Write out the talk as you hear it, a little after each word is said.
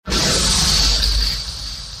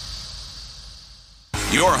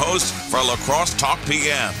Your host for La Crosse Talk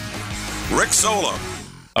PM, Rick Solem.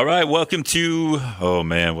 All right, welcome to, oh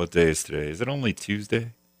man, what day is today? Is it only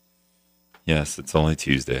Tuesday? Yes, it's only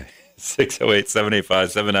Tuesday.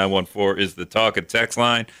 608-785-7914 is the talk and text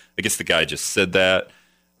line. I guess the guy just said that.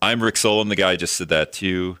 I'm Rick Solem. The guy just said that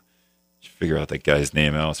too. Should figure out that guy's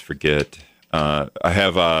name. I always forget. I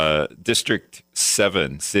have District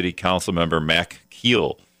 7 City Council member Mac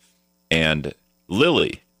Keel and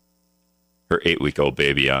Lily, her 8-week-old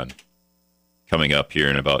baby, on coming up here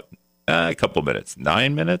in about a couple minutes,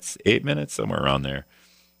 9 minutes, 8 minutes, somewhere around there.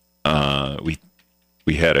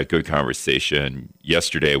 We had a good conversation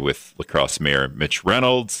yesterday with La Crosse Mayor Mitch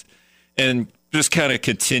Reynolds, and just kind of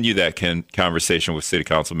continue that conversation with City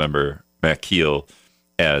Council member Mac Keel,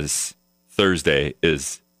 as Thursday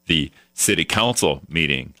is the City Council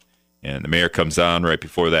meeting. And the mayor comes on right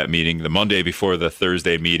before that meeting, the Monday before the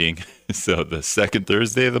Thursday meeting. So the second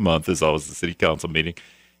Thursday of the month is always the City Council meeting.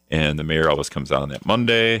 And the mayor always comes on that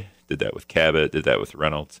Monday. Did that with Cabot, did that with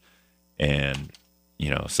Reynolds. And, you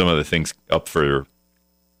know, some of the things up for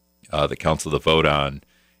the council to vote on.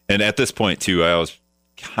 And at this point, too, I always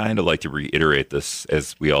kind of like to reiterate this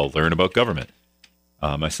as we all learn about government,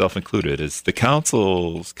 myself included, is the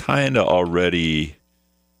council's kind of already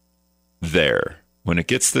there. When it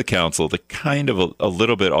gets to the council, they're kind of a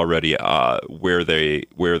little bit already where they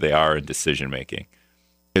are in decision making.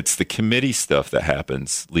 It's the committee stuff that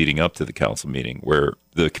happens leading up to the council meeting where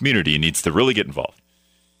the community needs to really get involved.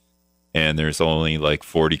 And there's only like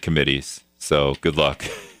 40 committees, so good luck.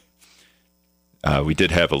 We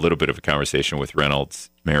did have a little bit of a conversation with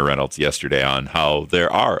Mayor Reynolds yesterday on how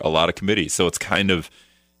there are a lot of committees. So it's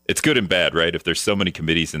good and bad, right? If there's so many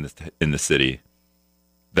committees in the city,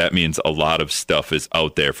 that means a lot of stuff is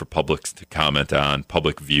out there for publics to comment on,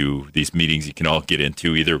 public view. These meetings you can all get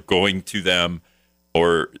into, either going to them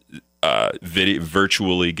or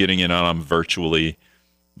virtually, getting in on them virtually.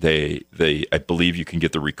 I believe you can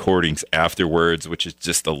get the recordings afterwards, which is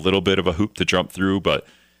just a little bit of a hoop to jump through. But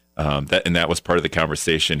that was part of the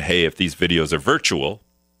conversation. Hey, if these videos are virtual,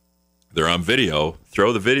 they're on video,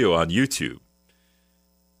 throw the video on YouTube.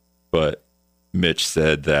 But Mitch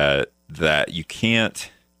said that you can't.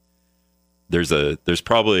 There's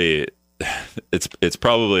probably it's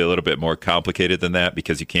probably a little bit more complicated than that,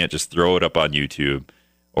 because you can't just throw it up on YouTube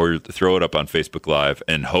or throw it up on Facebook Live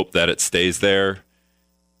and hope that it stays there,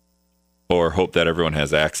 or hope that everyone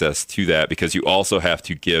has access to that, because you also have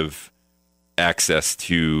to give access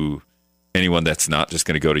to anyone that's not just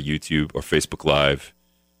going to go to YouTube or Facebook Live.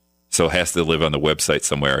 So it has to live on the website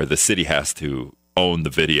somewhere. The city has to own the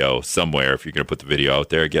video somewhere if you're going to put the video out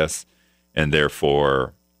there, I guess. And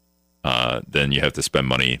therefore, then you have to spend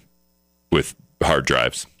money with hard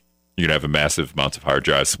drives. You're going to have a massive amounts of hard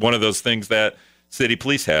drives. One of those things that city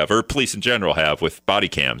police have, or police in general have, with body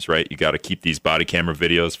cams, right? You got to keep these body camera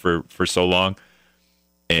videos for so long.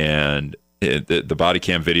 And the body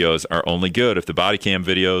cam videos are only good if the body cam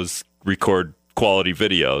videos record quality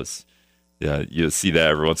videos. Yeah, you'll see that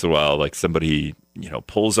every once in a while, like somebody,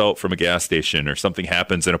 pulls out from a gas station or something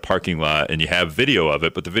happens in a parking lot and you have video of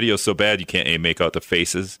it, but the video is so bad you can't even make out the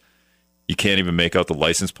faces. You can't even make out the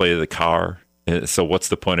license plate of the car. So what's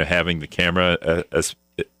the point of having the camera as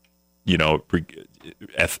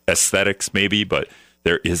aesthetics maybe, but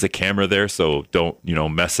there is a camera there, so don't,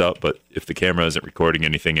 mess up. But if the camera isn't recording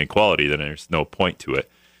anything in quality, then there's no point to it.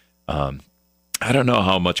 I don't know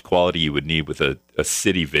how much quality you would need with a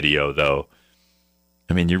city video, though.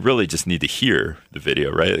 I mean, you really just need to hear the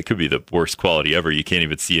video, right? It could be the worst quality ever. You can't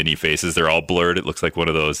even see any faces. They're all blurred. It looks like one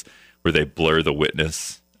of those where they blur the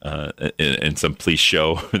witness in some police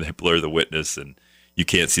show. They blur the witness and you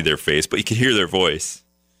can't see their face, but you can hear their voice.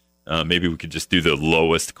 Maybe we could just do the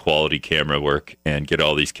lowest quality camera work and get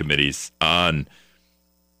all these committees on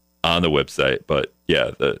the website. But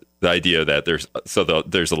yeah, the idea that there's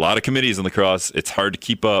a lot of committees in La Crosse. It's hard to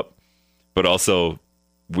keep up, but also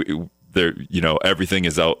everything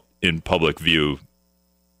is out in public view,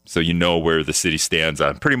 so where the city stands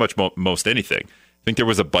on pretty much most anything. I think there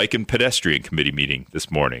was a bike and pedestrian committee meeting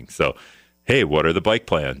this morning. So, hey, what are the bike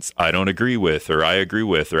plans I don't agree with, or I agree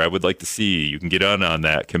with, or I would like to see? You can get on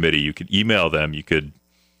that committee. You could email them. You could,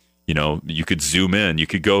 you could zoom in. You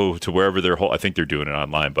could go to wherever I think they're doing it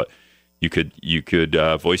online, but you could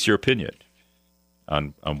voice your opinion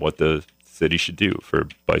on what the city should do for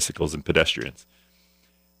bicycles and pedestrians.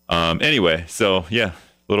 Anyway, so yeah,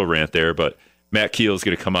 little rant there, but Matt Keel is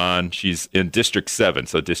going to come on. She's in District 7.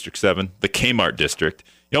 So District 7, the Kmart District.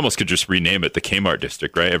 You almost could just rename it the Kmart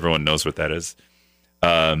District, right? Everyone knows what that is.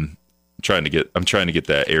 I'm trying to get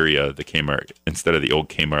that area, the Kmart, instead of the old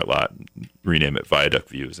Kmart lot, rename it Viaduct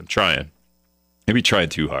Views. I'm trying. maybe trying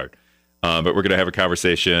too hard. But we're going to have a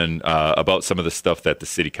conversation about some of the stuff that the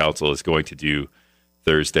city council is going to do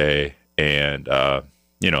Thursday and,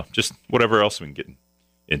 just whatever else we can get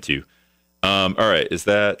into. All right.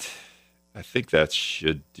 I think that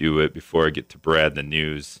should do it before I get to Brad and the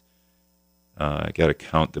news. I got to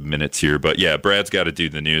count the minutes here. But, yeah, Brad's got to do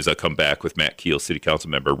the news. I'll come back with Matt Keel, city council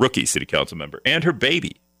member, rookie city council member, and her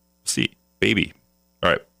baby. See, baby.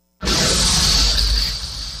 All right.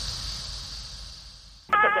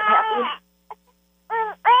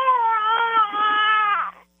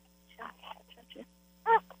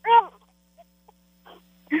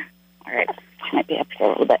 All right. She might be up for a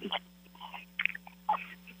little bit.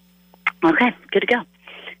 Okay, good to go.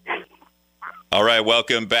 All right,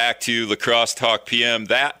 welcome back to La Crosse Talk PM.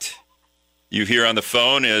 That you hear on the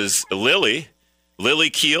phone is Lily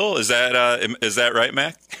Keel. Is that right,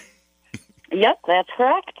 Mac? Yep, that's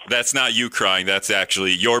correct. That's not you crying. That's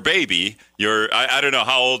actually your baby. I don't know,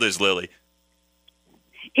 how old is Lily?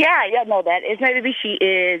 Yeah, no, that is my baby. She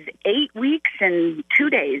is 8 weeks and 2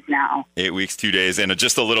 days now. 8 weeks, 2 days, and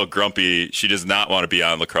just a little grumpy. She does not want to be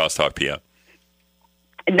on La Crosse Talk PM.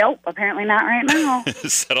 Nope, apparently not right now.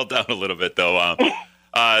 Settle down a little bit, though.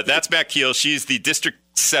 That's Matt Keel. She's the District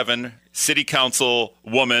 7 City Council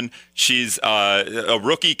woman. She's a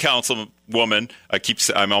rookie council woman.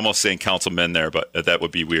 I'm almost saying councilman there, but that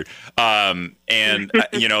would be weird.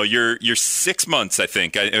 You're 6 months, I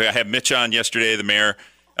think. I had Mitch on yesterday, the mayor.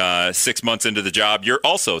 6 months into the job. You're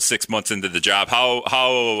also 6 months into the job.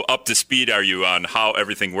 How up to speed are you on how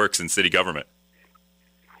everything works in city government?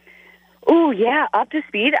 Oh, yeah, up to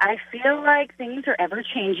speed. I feel like things are ever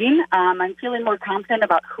changing. I'm feeling more confident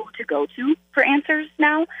about who to go to for answers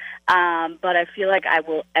now, but I feel like I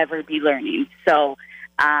will ever be learning. So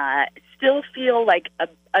still feel like a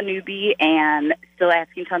newbie and still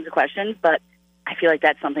asking tons of questions, but I feel like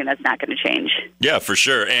that's something that's not going to change. Yeah, for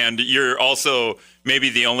sure. And you're also maybe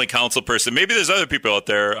the only council person, maybe there's other people out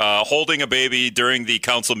there, holding a baby during the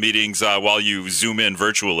council meetings while you Zoom in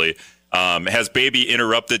virtually. Has baby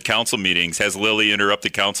interrupted council meetings? Has Lily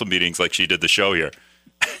interrupted council meetings like she did the show here?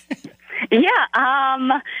 Yeah,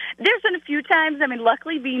 there's been a few times. I mean,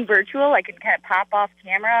 luckily being virtual, I can kind of pop off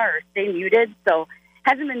camera or stay muted, so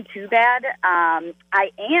hasn't been too bad. I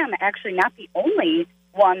am actually not the only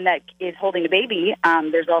one that is holding a baby.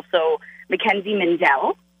 There's also Mackenzie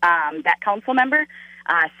Mindell, that council member.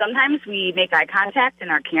 Sometimes we make eye contact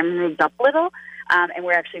and our camera moves up a little, and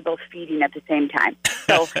we're actually both feeding at the same time.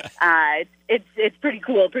 So it's pretty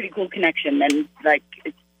cool connection, and like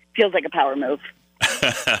it feels like a power move.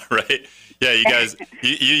 Right? Yeah, you guys,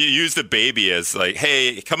 you use the baby as like,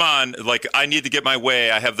 hey, come on, like I need to get my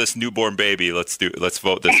way. I have this newborn baby. Let's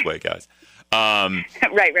vote this way, guys.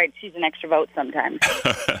 Right. She's an extra vote sometimes.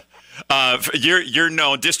 You're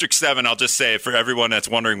known District 7. I'll just say for everyone that's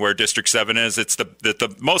wondering where District 7 is, it's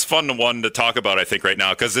the most fun one to talk about, I think, right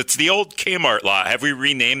now because it's the old Kmart lot. Have we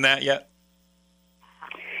renamed that yet?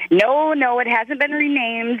 No, it hasn't been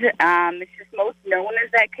renamed. It's just most known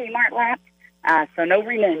as that Kmart lot. So no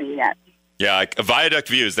renaming yet. Yeah, Viaduct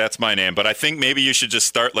Views, that's my name. But I think maybe you should just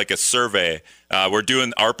start like a survey. We're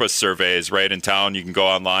doing ARPA surveys right in town. You can go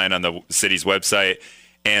online on the city's website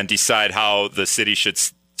and decide how the city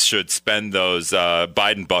should spend those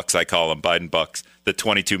Biden bucks, I call them, Biden bucks, the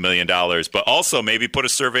 $22 million. But also maybe put a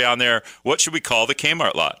survey on there. What should we call the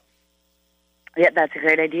Kmart lot? Yeah, that's a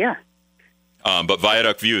great idea. But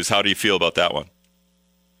Viaduct Views, how do you feel about that one?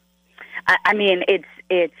 I mean,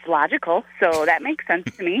 it's logical, so that makes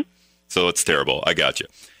sense to me. So it's terrible. I got you.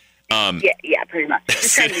 Yeah, pretty much.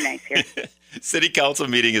 Just trying to be nice here. City council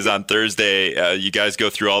meeting is on Thursday. You guys go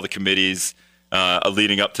through all the committees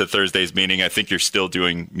leading up to Thursday's meeting. I think you're still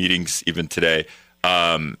doing meetings even today.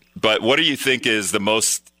 But what do you think is the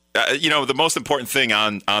most important thing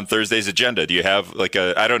on Thursday's agenda? Do you have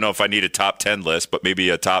I don't know if I need a top 10 list, but maybe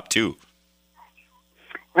a top 2?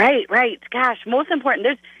 Right. Gosh, most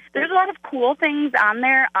important. There's a lot of cool things on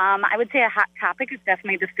there. I would say a hot topic is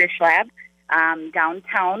definitely the fish lab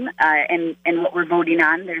downtown and what we're voting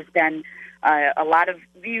on. There's been a lot of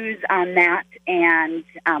views on that and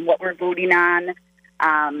what we're voting on,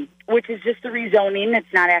 which is just the rezoning.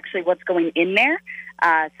 It's not actually what's going in there.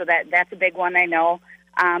 So that's a big one, I know.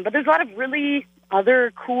 But there's a lot of really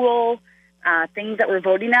other cool things that we're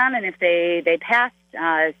voting on. And if they pass,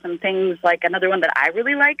 some things like another one that I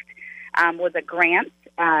really liked was a grant.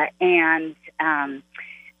 And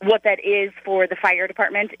what that is for the fire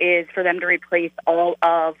department is for them to replace all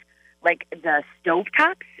of the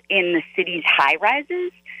stovetops in the city's high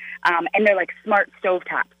rises. And they're smart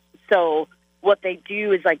stovetops. So what they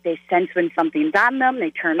do is they sense when something's on them,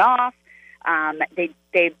 they turn off.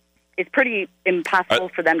 They it's pretty impossible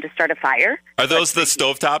for them to start a fire. Are those the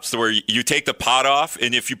stovetops where you take the pot off,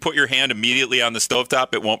 and if you put your hand immediately on the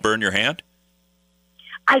stovetop, it won't burn your hand?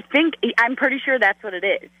 I'm pretty sure that's what it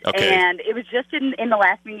is. Okay. And it was just in the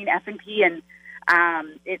last meeting, S&P, and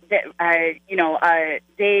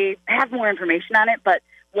they have more information on it, but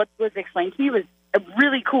what was explained to me was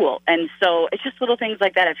really cool. And so it's just little things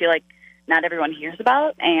like that I feel like not everyone hears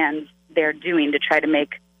about, and they're doing to try to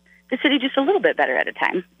make the city just a little bit better at a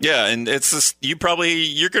time. Yeah, and it's just, you're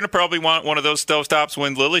going to probably want one of those stovetops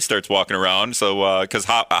when Lily starts walking around, so because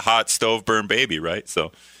a hot stove burn baby, right?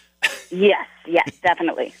 So yes,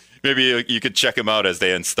 definitely. Maybe you could check them out as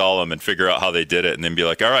they install them and figure out how they did it, and then be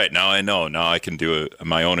like, all right, now I know. Now I can do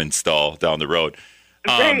my own install down the road.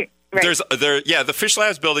 Right. The Fish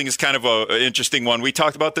Labs building is kind of an interesting one. We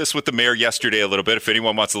talked about this with the mayor yesterday a little bit. If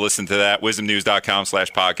anyone wants to listen to that,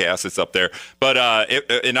 wisdomnews.com/podcast, it's up there. But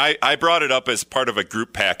I brought it up as part of a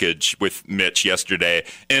group package with Mitch yesterday,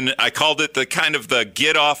 and I called it the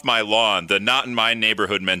get off my lawn, the not in my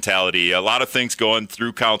neighborhood mentality. A lot of things going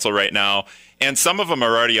through council right now, and some of them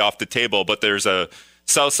are already off the table, but there's a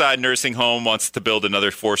Southside Nursing Home wants to build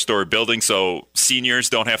another 4-story building so seniors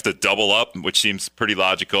don't have to double up, which seems pretty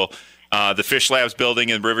logical. The Fish Labs building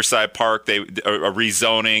in Riverside Park, they are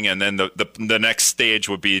rezoning, and then the next stage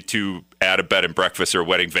would be to add a bed and breakfast or a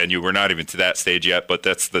wedding venue. We're not even to that stage yet, but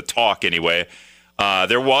that's the talk anyway.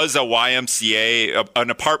 There was a YMCA, an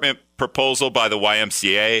apartment proposal by the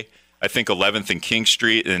YMCA, I think 11th and King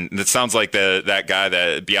Street, and it sounds like that guy,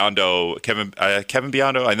 that Biondo, Kevin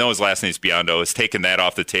Biondo, I know his last name's Biondo, has taken that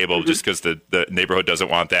off the table just because the neighborhood doesn't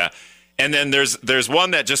want that. And then there's one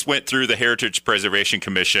that just went through the Heritage Preservation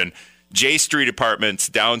Commission, J Street Apartments,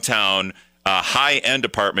 downtown, high-end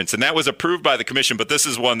apartments, and that was approved by the commission, but this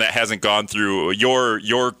is one that hasn't gone through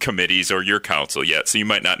your committees or your council yet, so you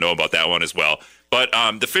might not know about that one as well. But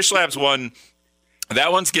the Fish Labs one,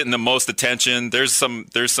 that one's getting the most attention. There's some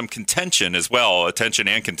contention as well, attention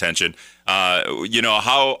and contention.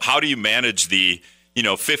 How do you manage the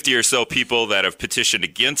 50 or so people that have petitioned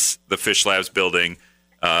against the Fish Labs building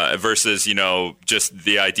versus just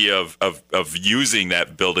the idea of using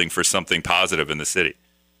that building for something positive in the city?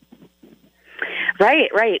 Right.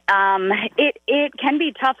 It can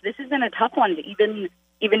be tough. This has been a tough one to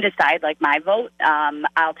even decide, like my vote.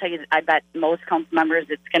 I'll tell you, I bet most council members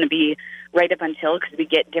it's going to be right up until, because we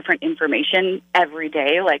get different information every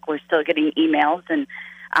day. Like, we're still getting emails, and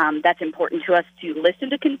that's important to us to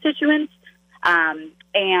listen to constituents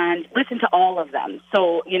and listen to all of them.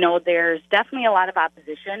 So, there's definitely a lot of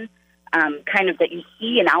opposition kind of that you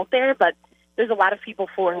see and out there, but there's a lot of people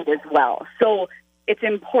for it as well. So it's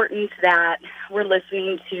important that we're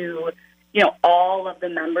listening to all of the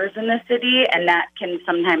members in the city, and that can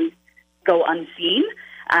sometimes go unseen.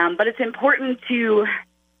 But it's important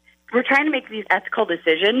we're trying to make these ethical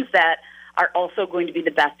decisions that are also going to be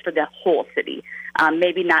the best for the whole city.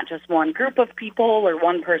 Maybe not just one group of people or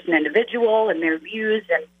one person individual and their views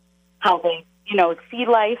and how they, see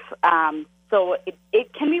life. So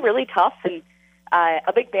it can be really tough and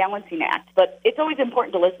a big balancing act. But it's always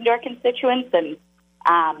important to listen to our constituents, and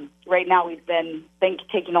right now we've been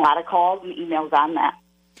taking a lot of calls and emails on that.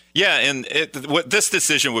 Yeah, and this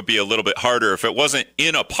decision would be a little bit harder if it wasn't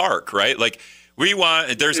in a park, right? Like,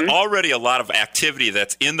 there's already a lot of activity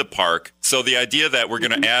that's in the park, so the idea that we're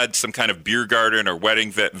going to add some kind of beer garden or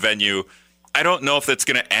wedding venue, I don't know if that's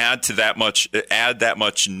going to add that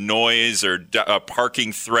much noise or a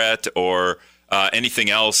parking threat or anything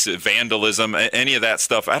else, vandalism, any of that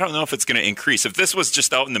stuff. I don't know if it's going to increase. If this was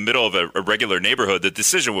just out in the middle of a regular neighborhood, the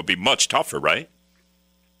decision would be much tougher, right?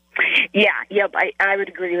 Yeah, yep, I would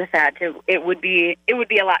agree with that too. It would be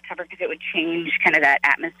a lot tougher because it would change kind of that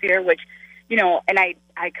atmosphere, which, and I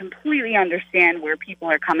completely understand where people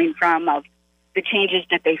are coming from of the changes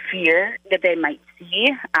that they fear that they might see.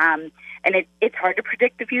 And it's hard to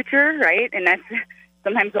predict the future, right? And that's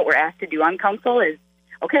sometimes what we're asked to do on council is,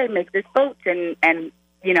 okay, make this vote and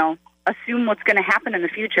assume what's going to happen in the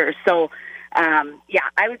future. So,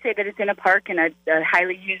 I would say that it's in a park in a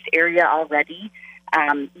highly used area already.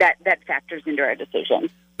 That factors into our decision.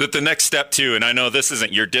 But the next step too, and I know this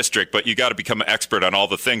isn't your district, but you got to become an expert on all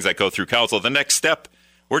the things that go through council. The next step,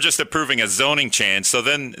 we're just approving a zoning change. So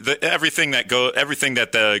then everything that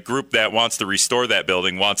the group that wants to restore that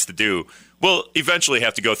building wants to do will eventually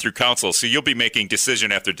have to go through council. So you'll be making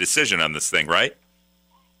decision after decision on this thing, right?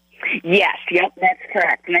 Yes, yep, that's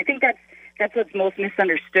correct. And I think that's what's most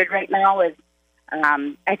misunderstood right now is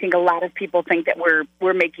I think a lot of people think that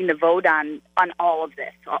we're making the vote on all of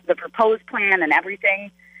this, the proposed plan and everything,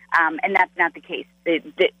 and that's not the case.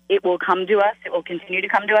 It will come to us. It will continue to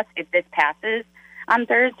come to us if this passes. on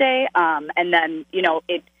Thursday. And then,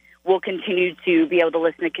 it will continue to be able to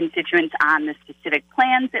listen to constituents on the specific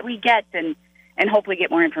plans that we get and hopefully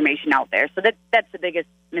get more information out there. So that's the biggest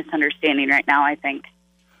misunderstanding right now, I think.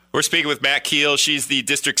 We're speaking with Matt Keel. She's the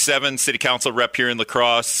District 7 City Council rep here in La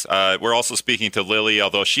Crosse. We're also speaking to Lily,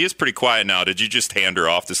 although she is pretty quiet now. Did you just hand her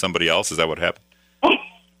off to somebody else? Is that what happened?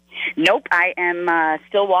 Nope, I am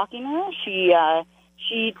still walking her.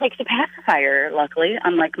 She takes a pacifier, luckily,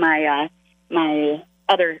 unlike my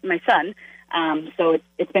son. So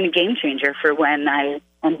it's been a game changer for when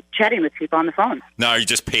I'm chatting with people on the phone. Now, are you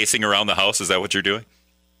just pacing around the house? Is that what you're doing?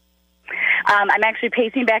 I'm actually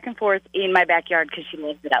pacing back and forth in my backyard because she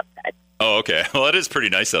loves it outside. Oh, okay. Well, it is pretty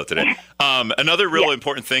nice out today. Another real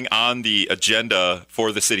important thing on the agenda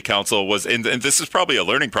for the city council was, and this is probably a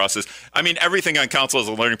learning process. I mean, everything on council is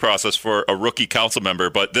a learning process for a rookie council member,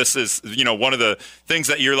 but this is, one of the things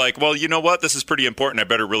that you're like, well, you know what? This is pretty important. I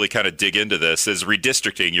better really kind of dig into this is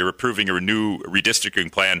redistricting. You're approving a new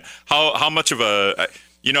redistricting plan. How much of I'm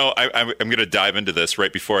going to dive into this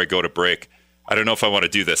right before I go to break. I don't know if I want to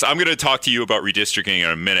do this. I'm going to talk to you about redistricting in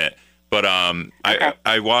a minute. But okay.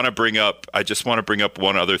 I want to bring up. I just want to bring up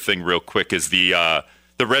one other thing real quick. Is the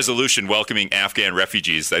resolution welcoming Afghan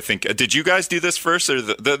refugees? I think did you guys do this first, or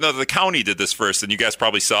the county did this first, and you guys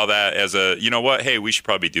probably saw that as a hey, we should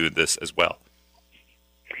probably do this as well.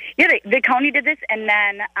 Yeah, the county did this, and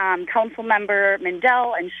then council member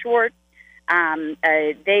Mendel and Schwartz,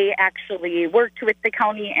 they actually worked with the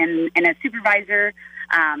county and a supervisor,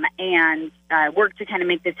 and worked to kind of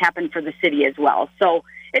make this happen for the city as well. So.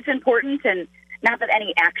 It's important, and not that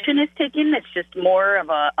any action is taken. It's just more of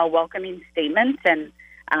a welcoming statement, and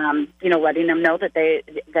letting them know that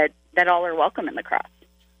that all are welcome in La Crosse.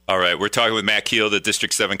 All right, we're talking with Matt Keel, the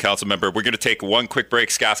District 7 council member. We're going to take one quick break.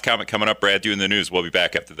 Scott's comment coming up. Brad doing the news. We'll be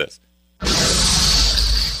back after this.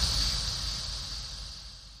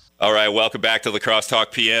 All right, welcome back to La Crosse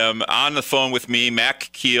Talk PM. On the phone with me,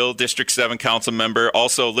 Matt Keel, District 7 council member.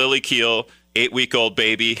 Also, Lily Keel, 8-week-old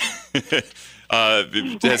baby.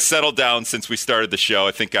 Has settled down since we started the show.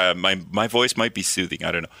 I think my voice might be soothing.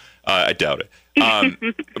 I don't know. I doubt it.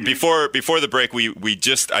 Before the break,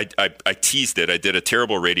 I teased it. I did a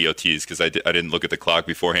terrible radio tease because I didn't look at the clock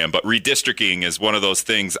beforehand. But redistricting is one of those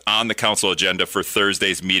things on the council agenda for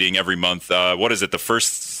Thursday's meeting every month. What is it?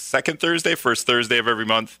 First Thursday of every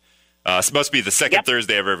month. It must be the second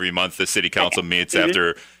Thursday of every month. The city council meets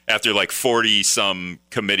after like 40 some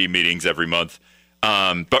committee meetings every month.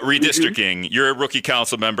 But redistricting, you're a rookie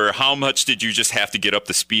council member. How much did you just have to get up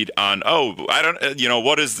to speed on,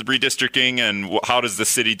 what is the redistricting and how does the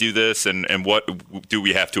city do this and what do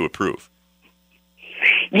we have to approve?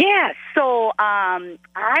 Yeah, so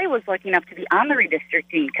I was lucky enough to be on the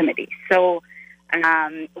redistricting committee. So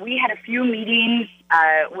we had a few meetings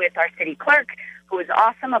with our city clerk, who was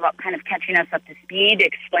awesome about kind of catching us up to speed,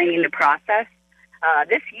 explaining the process.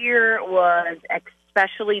 This year was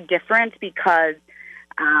especially different because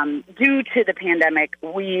due to the pandemic,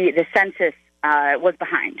 the census was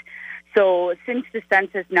behind. So since the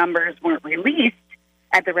census numbers weren't released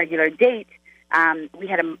at the regular date, we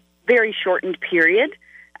had a very shortened period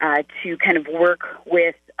to kind of work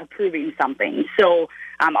with approving something. So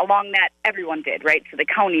along that, everyone did, right? So the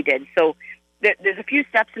county did. So there's a few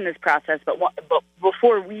steps in this process, but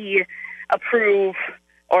before we approve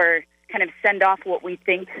or kind of send off what we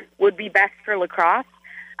think would be best for La Crosse,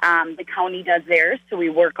 the county does theirs, so we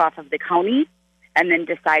work off of the county and then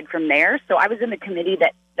decide from there. So I was in the committee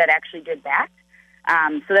that actually did that.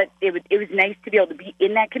 So that it was nice to be able to be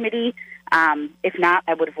in that committee. If not,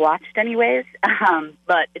 I would have watched anyways.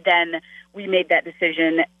 But then we made that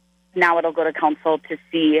decision. Now it'll go to council to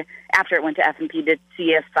see, after it went to F&P, to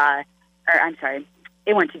see if,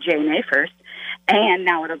 it went to J&A first. And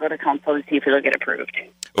now it'll go to council to see if it'll get approved.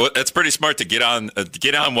 Well, that's pretty smart to get on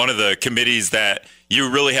one of the committees that you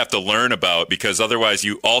really have to learn about, because otherwise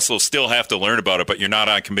you also still have to learn about it, but you're not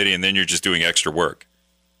on committee and then you're just doing extra work.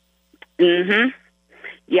 Mm-hmm.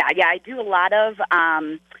 Yeah, I do a lot of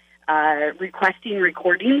requesting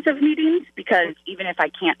recordings of meetings, because even if I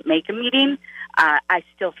can't make a meeting, I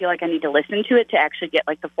still feel like I need to listen to it to actually get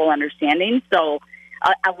like the full understanding. So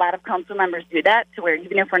a lot of council members do that, to where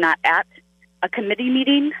even if we're not at a committee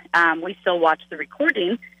meeting, we still watch the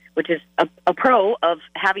recording, which is a pro of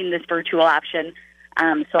having this virtual option,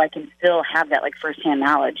 so I can still have that like firsthand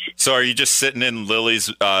knowledge. So are you just sitting in Lily's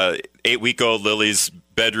 8-week-old Lily's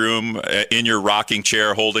bedroom in your rocking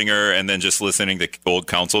chair, holding her, and then just listening to old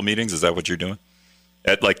council meetings? Is that what you're doing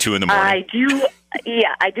at like 2 a.m? I do.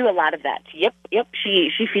 Yeah, I do a lot of that. Yep.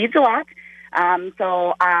 She feeds a lot,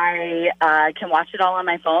 so I can watch it all on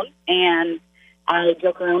my phone, and I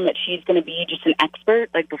joke around that she's going to be just an expert,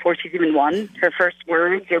 like before she's even won. Her first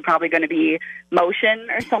words are probably going to be motion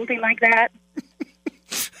or something like that.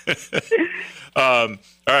 All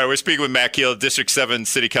right, we're speaking with Matt Keel, District 7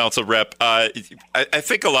 City Council rep. I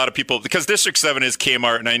think a lot of people, because District 7 is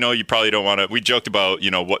Kmart, and I know you probably don't want to, we joked about,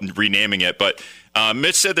 renaming it, but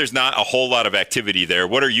Mitch said there's not a whole lot of activity there.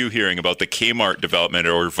 What are you hearing about the Kmart development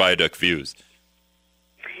or Viaduct Views?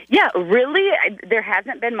 Yeah, really, there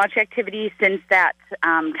hasn't been much activity since that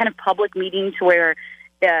kind of public meeting to where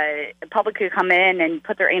the public could come in and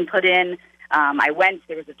put their input in. I went,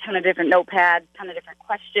 there was a ton of different notepads, ton of different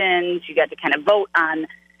questions. You got to kind of vote on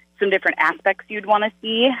some different aspects you'd want to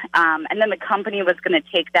see. And then the company was going to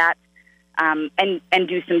take that and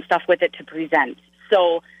do some stuff with it to present.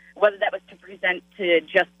 So whether that was to present to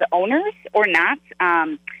just the owners or not,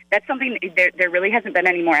 that's something, there really hasn't been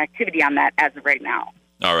any more activity on that as of right now.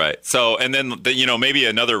 All right. So, and then, maybe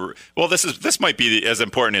another, well, this might be as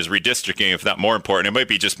important as redistricting, if not more important. It might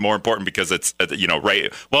be just more important because it's,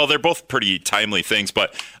 right. Well, they're both pretty timely things,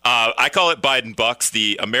 but I call it Biden bucks,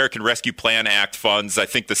 the American Rescue Plan Act funds. I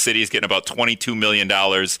think the city is getting about $22 million.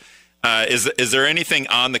 Is there anything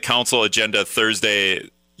on the council agenda Thursday,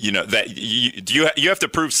 that you have to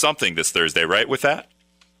prove something this Thursday, right, with that?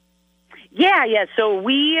 Yeah. So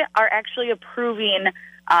we are actually approving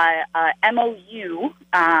MOU.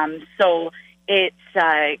 So it's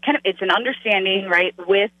it's an understanding, right,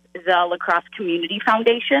 with the La Crosse Community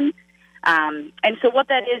Foundation. And so what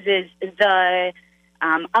that is the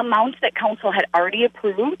amount that council had already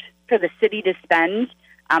approved for the city to spend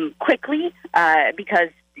quickly, because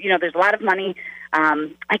there's a lot of money.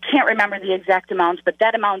 I can't remember the exact amount, but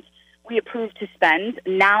that amount we approved to spend.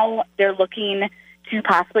 Now they're looking to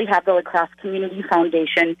possibly have the La Crosse Community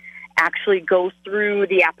Foundation actually go through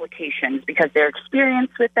the applications because they're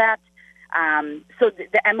experienced with that. So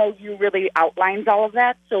the MOU really outlines all of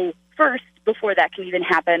that. So first, before that can even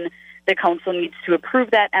happen, the council needs to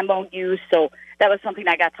approve that MOU. So that was something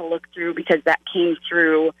I got to look through because that came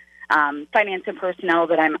through finance and personnel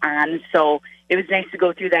that I'm on. So it was nice to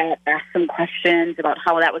go through that, ask some questions about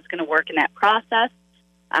how that was going to work in that process.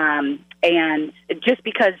 And just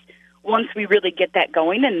because once we really get that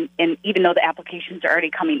going, and even though the applications are already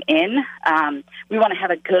coming in, we want to have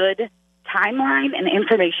a good timeline and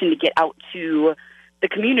information to get out to the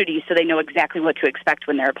community so they know exactly what to expect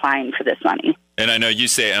when they're applying for this money. And I know you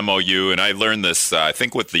say MOU, and I learned this, I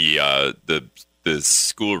think, with the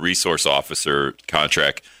school resource officer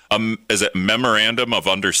contract. Is it Memorandum of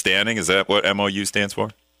Understanding? Is that what MOU stands for?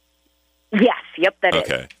 Yes. Yep, that is.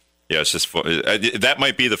 Okay. Yeah, it's just that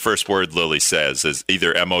might be the first word Lily says is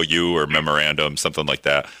either MOU or memorandum, something like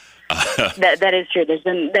that. That is true. There's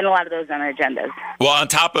been a lot of those on our agendas. Well, on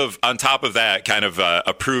top of that, kind of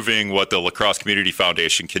approving what the La Crosse Community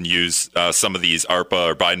Foundation can use some of these ARPA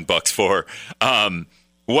or Biden bucks for.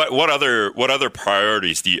 What other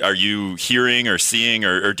priorities are you hearing or seeing,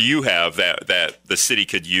 or do you have that the city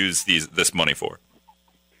could use this money for?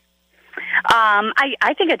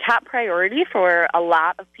 I think a top priority for a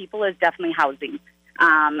lot of people is definitely housing.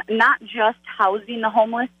 Not just housing the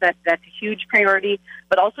homeless, that's a huge priority,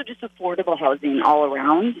 but also just affordable housing all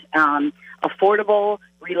around. Affordable,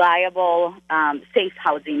 reliable, safe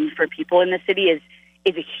housing for people in the city is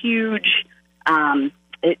a huge,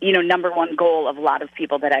 number one goal of a lot of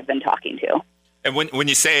people that I've been talking to. And when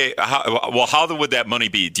you say, how would that money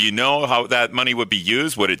be? Do you know how that money would be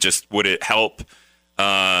used? Would it help?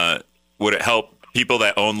 Would it help people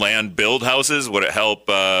that own land build houses? Would it help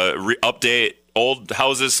update old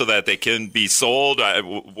houses so that they can be sold?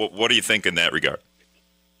 What do you think in that regard?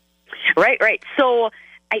 Right. So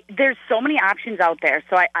there's so many options out there.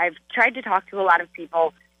 So I've tried to talk to a lot of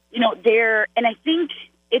people, and I think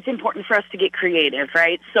it's important for us to get creative,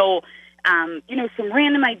 right? So, some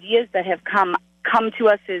random ideas that have come to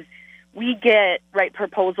us is we get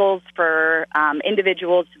proposals for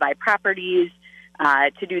individuals to buy properties,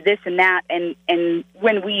 to do this and that, and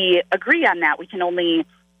when we agree on that, we can only,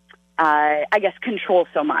 control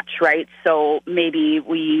so much, right? So maybe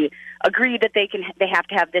we agree that they have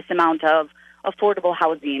to have this amount of affordable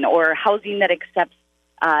housing or housing that accepts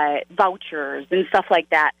vouchers and stuff like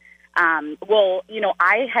that.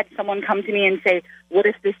 I had someone come to me and say, what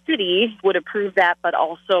if the city would approve that, but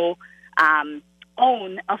also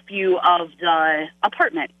own a few of the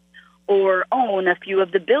apartments or own a few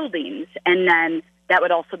of the buildings, and then that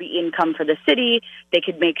would also be income for the city. They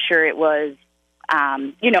could make sure it was,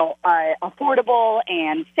 affordable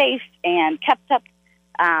and safe and kept up.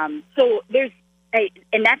 So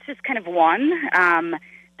and that's just kind of one.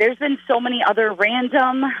 There's been so many other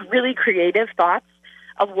random, really creative thoughts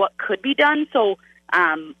of what could be done. So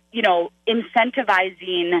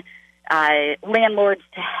incentivizing landlords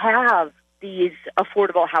to have these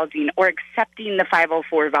affordable housing or accepting the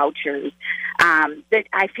 504 vouchers.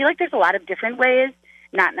 I feel like there's a lot of different ways,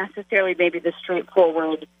 not necessarily maybe the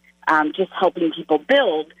straightforward just helping people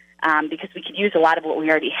build, because we could use a lot of what we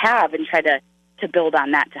already have and try to build on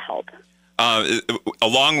that to help.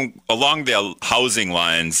 Along the housing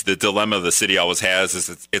lines, the dilemma the city always has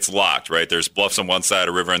is it's locked, right? There's bluffs on one side,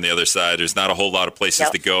 a river on the other side. There's not a whole lot of places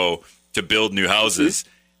to go to build new houses.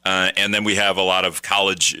 And then we have a lot of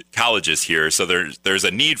colleges here. So there's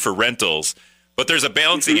a need for rentals, but there's a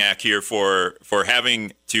balancing act here for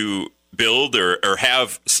having to build or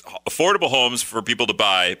have affordable homes for people to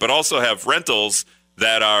buy, but also have rentals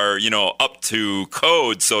that are, up to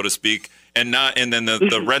code, so to speak. And then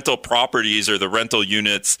the rental properties or the rental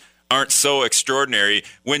units aren't so extraordinary.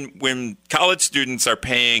 When college students are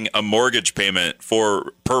paying a mortgage payment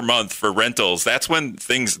per month for rentals, that's when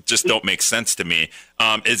things just don't make sense to me.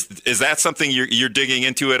 Is that something you're digging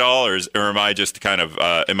into at all, or am I just kind of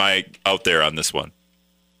am I out there on this one?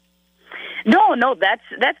 No,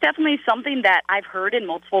 that's definitely something that I've heard in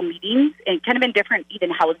multiple meetings and kind of in different even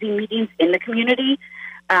housing meetings in the community.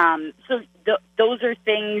 So those are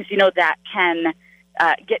things, that can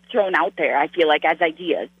get thrown out there, I feel like, as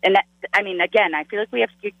ideas. And again, I feel like we have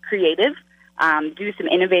to get creative, do some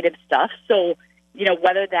innovative stuff. So,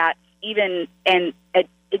 whether that's even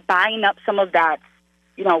buying up some of that,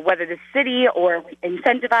 whether the city or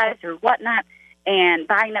incentivized or whatnot, and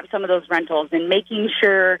buying up some of those rentals and making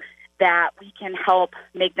sure that we can help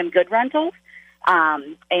make them good rentals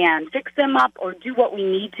and fix them up or do what we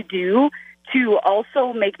need to do to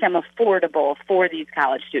also make them affordable for these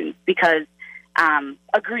college students, because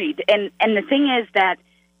agreed. And the thing is that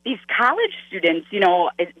these college students,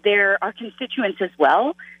 they're our constituents as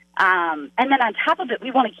well. And then on top of it,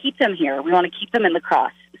 we want to keep them here. We want to keep them in La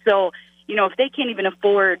Crosse. So, if they can't even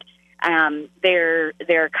afford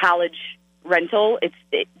their college rental,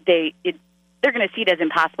 they're going to see it as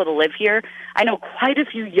impossible to live here. I know quite a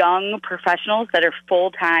few young professionals that are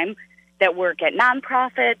full-time that work at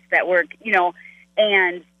nonprofits, that work,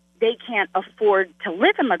 and they can't afford to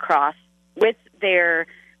live in La Crosse with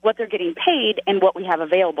what they're getting paid and what we have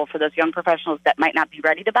available for those young professionals that might not be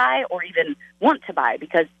ready to buy or even want to buy,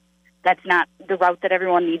 because that's not the route that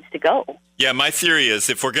everyone needs to go. Yeah, my theory is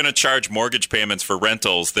if we're going to charge mortgage payments for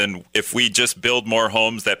rentals, then if we just build more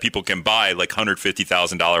homes that people can buy, like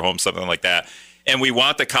 $150,000 homes, something like that, and we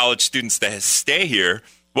want the college students to stay here,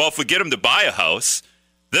 well, if we get them to buy a house,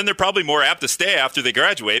 then they're probably more apt to stay after they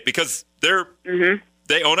graduate because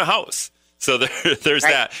they own a house. So there's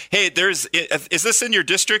that. Hey, is this in your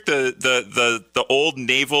district, the old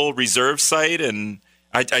Naval Reserve site? And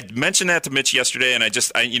I mentioned that to Mitch yesterday, and I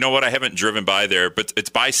haven't driven by there, but it's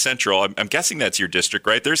by Central. I'm guessing that's your district,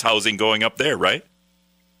 right? There's housing going up there, right?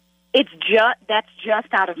 That's just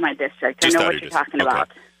out of my district. I know what you're talking about.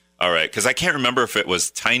 All right, because I can't remember if it was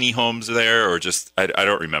tiny homes there or just I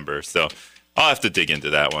don't remember. So I'll have to dig into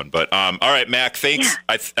that one. But all right, Mac, thanks.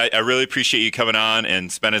 Yeah. I really appreciate you coming on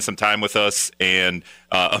and spending some time with us, and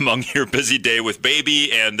among your busy day with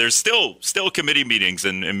baby. And there's still committee meetings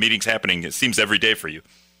and meetings happening, it seems, every day for you.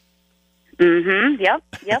 Mm-hmm. Yep.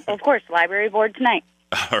 Of course. Library board tonight.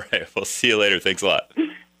 All right. We'll see you later. Thanks a lot. All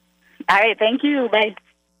right. Thank you. Bye.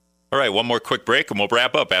 All right. One more quick break, and we'll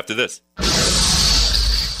wrap up after this.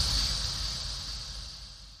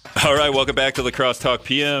 All right, welcome back to La Crosse Talk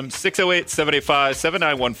PM.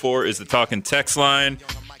 608-785-7914 is the talk and text line.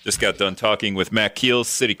 Just got done talking with Matt Keel,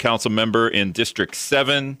 City Council member in District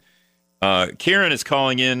 7. Karen is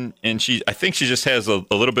calling in, and I think she just has a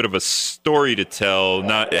little bit of a story to tell,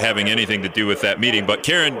 not having anything to do with that meeting. But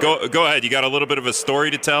Karen, go ahead. You got a little bit of a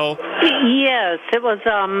story to tell? Yes, it was.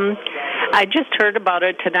 I just heard about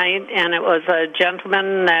it tonight, and it was a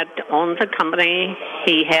gentleman that owns a company.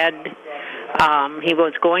 He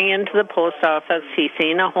was going into the post office. He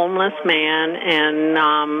seen a homeless man,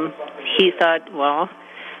 and he thought, well,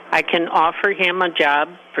 I can offer him a job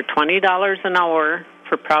for $20 an hour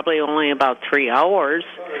for probably only about 3 hours.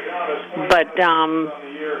 But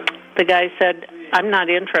the guy said, I'm not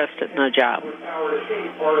interested in a job.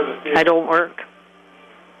 I don't work.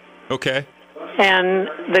 Okay. And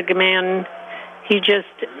the man, he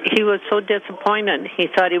was so disappointed. He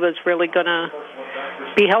thought he was really going to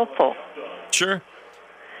be helpful. Sure.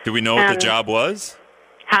 Do we know what the job was?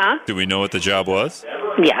 Huh? Do we know what the job was?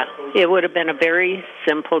 Yeah, it would have been a very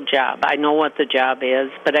simple job. I know what the job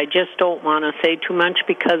is, but I just don't want to say too much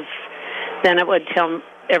because then it would tell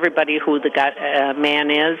everybody who the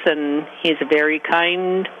man is, and he's very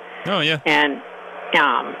kind. Oh, yeah. And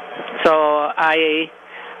so I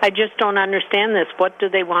I just don't understand this. What do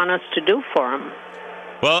they want us to do for them?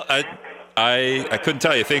 Well, I couldn't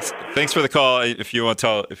tell you. Thanks for the call. If you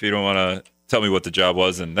don't want to tell me what the job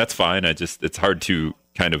was, and that's fine. It's hard to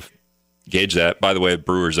kind of gauge that. By the way,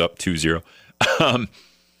 Brewers up 2-0.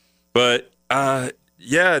 But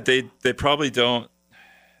yeah, they probably don't.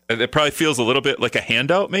 It probably feels a little bit like a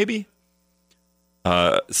handout, maybe.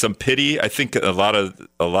 Some pity. I think a lot of.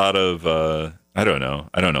 I don't know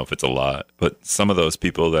if it's a lot, but some of those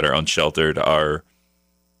people that are unsheltered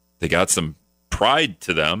they got some pride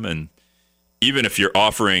to them, and even if you're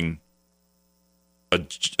offering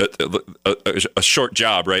a short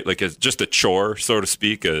job, right, like just a chore, so to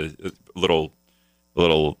speak, a little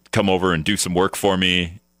come over and do some work for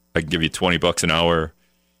me. I can give you $20 an hour,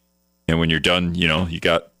 and when you're done, you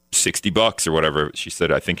got $60 or whatever.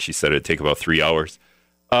 I think she said it'd take about 3 hours.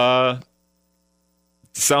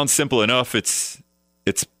 Sounds simple enough. It still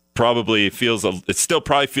probably feels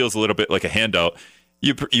a little bit like a handout.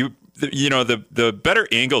 The better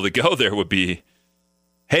angle to go there would be,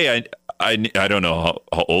 hey, I don't know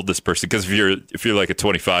how old this person, because if you're like a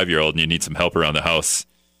 25-year-old and you need some help around the house,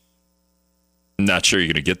 I'm not sure you're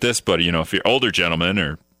going to get this, but if you're older gentleman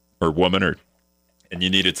or woman and you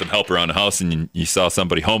needed some help around the house and you saw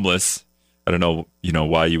somebody homeless, I don't know,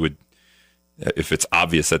 why you would, if it's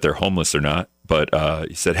obvious that they're homeless or not, but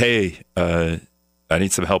you said, hey, I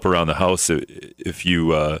need some help around the house. If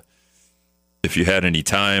you had any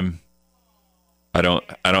time, I don't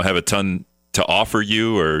have a ton to offer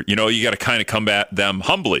you, or you got to kind of come at them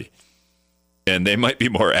humbly, and they might be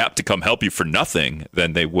more apt to come help you for nothing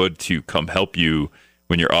than they would to come help you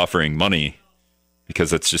when you're offering money,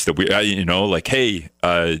 because it's just a weird, like, hey,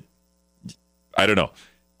 I don't know,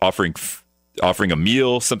 offering a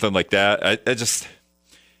meal, something like that. I just,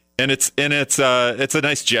 and it's a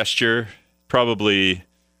nice gesture. Probably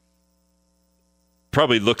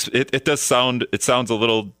looks, it sounds a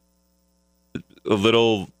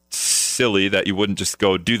little silly that you wouldn't just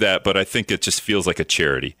go do that, but I think it just feels like a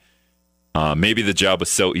charity. Maybe the job was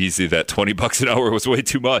so easy that $20 an hour was way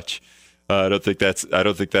too much. I don't think that's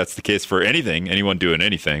the case for anyone doing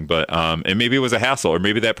anything, but and maybe it was a hassle, or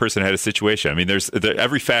maybe that person had a situation. I mean,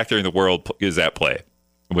 every factor in the world is at play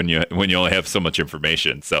when you only have so much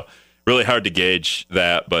information. So really hard to gauge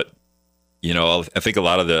that, but I think a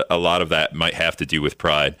lot of that might have to do with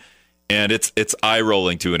pride, and it's eye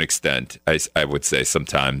rolling to an extent. I would say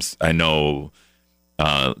sometimes. I know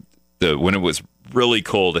when it was really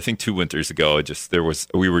cold, I think 2 winters ago,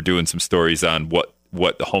 we were doing some stories on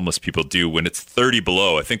what the homeless people do when it's 30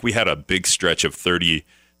 below. I think we had a big stretch of 30,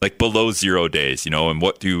 like below 0 days, and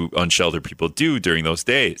what do unsheltered people do during those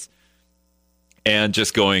days? And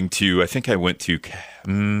just going to, I think I went to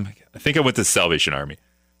the Salvation Army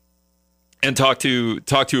and talked to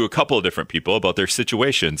a couple of different people about their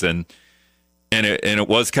situations, and it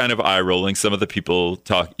was kind of eye rolling. Some of the people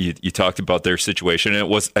you talked about their situation, and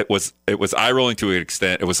it was eye rolling to an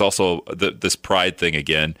extent. It was also this pride thing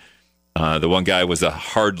again. The one guy was a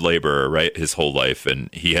hard laborer, right, his whole life,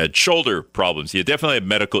 and he had shoulder problems. He definitely had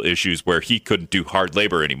medical issues where he couldn't do hard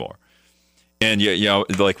labor anymore. And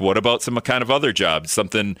like, what about some kind of other job,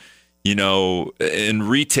 something, in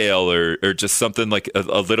retail or just something like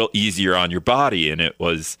a little easier on your body? And it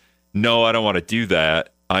was, no, I don't want to do that.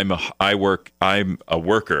 I'm a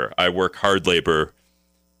worker. I work hard labor,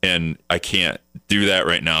 and I can't do that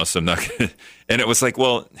right now. So I'm not gonna. And it was like,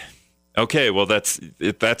 well, okay, well, that's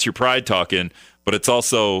your pride talking, but it's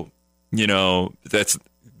also,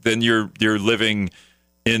 then you're living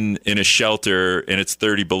in a shelter and it's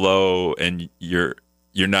 30 below, and you're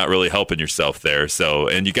not really helping yourself there. So,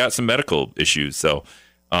 and you got some medical issues. So,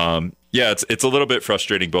 yeah, it's a little bit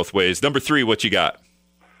frustrating both ways. Number 3, what you got?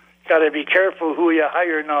 Got to be careful who you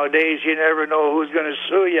hire nowadays. You never know who's going to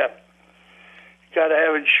sue you. Got to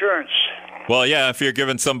have insurance. Well, yeah, if you're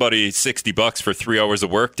giving somebody $60 for 3 hours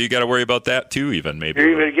of work, do you got to worry about that too? Even maybe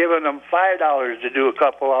you're even giving them $5 to do a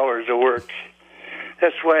couple hours of work.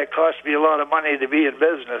 That's why it costs me a lot of money to be in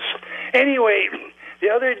business. Anyway, the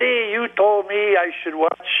other day you told me I should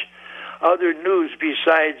watch other news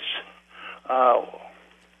besides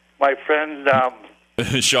my friend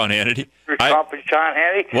Sean Hannity. Trump and Sean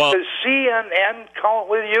Hannity. Well, does CNN count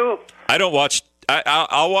with you? I don't watch.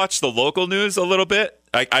 I'll watch the local news a little bit.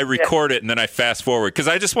 I record it and then I fast forward because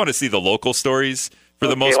I just want to see the local stories for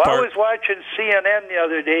the most part. I was watching CNN the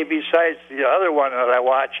other day besides the other one that I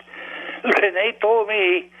watched, and they told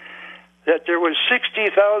me that there was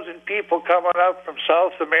 60,000 people coming up from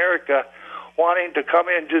South America wanting to come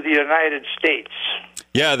into the United States.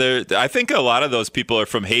 Yeah, I think a lot of those people are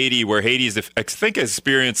from Haiti, where Haiti's, I think,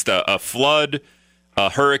 experienced a flood, a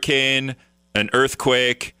hurricane, an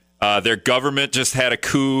earthquake. Their government just had a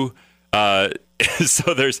coup.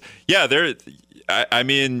 So there's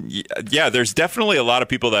definitely a lot of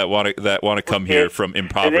people that want to come here from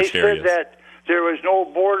impoverished areas. And they said that there was no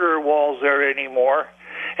border walls there anymore.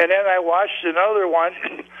 And then I watched another one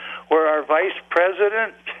where our vice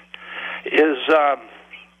president is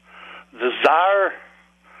the czar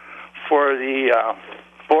for the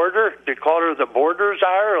border. They call her the border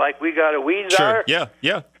czar, like we got a weed czar. Sure.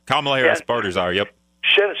 Yeah. Kamala Harris, border czar. Yep.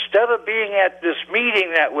 Instead of being at this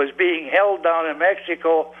meeting that was being held down in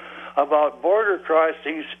Mexico about border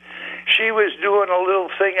crossings, she was doing a little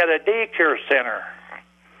thing at a daycare center.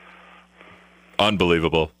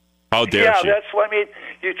 Unbelievable. How dare she? Yeah, that's what I mean.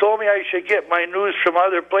 You told me I should get my news from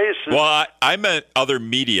other places. Well, I meant other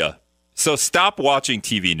media. So stop watching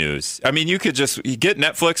TV news. I mean, you get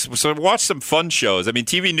Netflix, so watch some fun shows. I mean,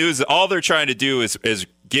 TV news, all they're trying to do is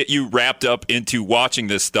get you wrapped up into watching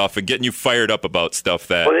this stuff and getting you fired up about stuff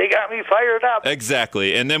that... Well, they got me fired up.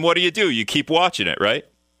 Exactly. And then what do? You keep watching it, right?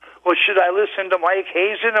 Well, should I listen to Mike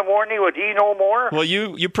Hayes in the morning? Would he know more? Well,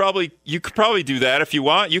 you could probably do that if you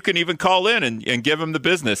want. You can even call in and give him the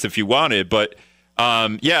business if you wanted. But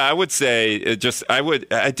I would say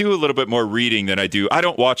I do a little bit more reading than I do. I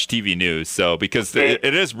don't watch TV news, so because it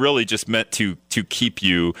is really just meant to keep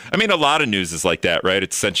you. I mean, a lot of news is like that, right?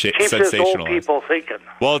 It's sensational. Keeps old people thinking.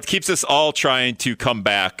 Well, it keeps us all trying to come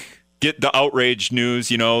back. Get the outrage news,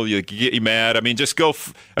 get you mad. I mean, just go.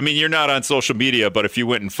 You're not on social media, but if you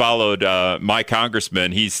went and followed my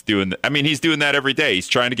congressman, he's doing that every day. He's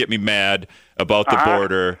trying to get me mad about the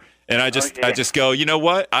border, and I just go, you know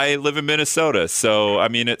what? I live in Minnesota, so I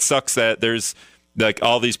mean, it sucks that there's like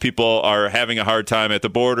all these people are having a hard time at the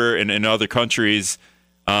border and in other countries,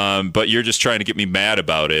 but you're just trying to get me mad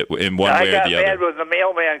about it in one way or the other. I got mad when the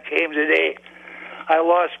mailman came today. I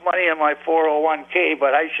lost money in my 401k,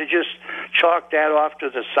 but I should just chalk that off to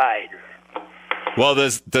the side. Well,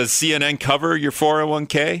 does CNN cover your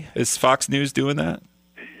 401k? Is Fox News doing that?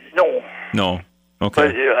 No. Okay.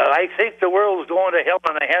 But I think the world's going to hell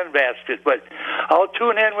in a handbasket, but I'll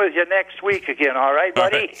tune in with you next week again, all right,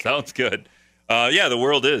 buddy? All right, sounds good. The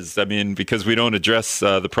world is. I mean, because we don't address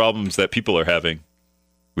the problems that people are having.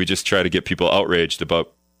 We just try to get people outraged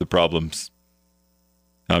about the problems.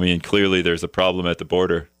 I mean, clearly there's a problem at the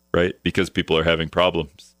border, right? Because people are having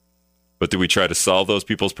problems. But do we try to solve those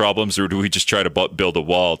people's problems, or do we just try to build a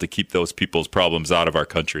wall to keep those people's problems out of our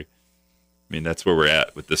country? I mean, that's where we're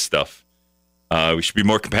at with this stuff. We should be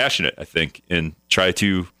more compassionate, I think, and try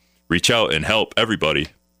to reach out and help everybody.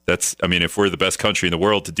 If we're the best country in the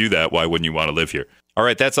world to do that, why wouldn't you want to live here? All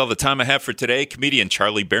right, that's all the time I have for today. Comedian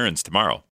Charlie Barron's tomorrow.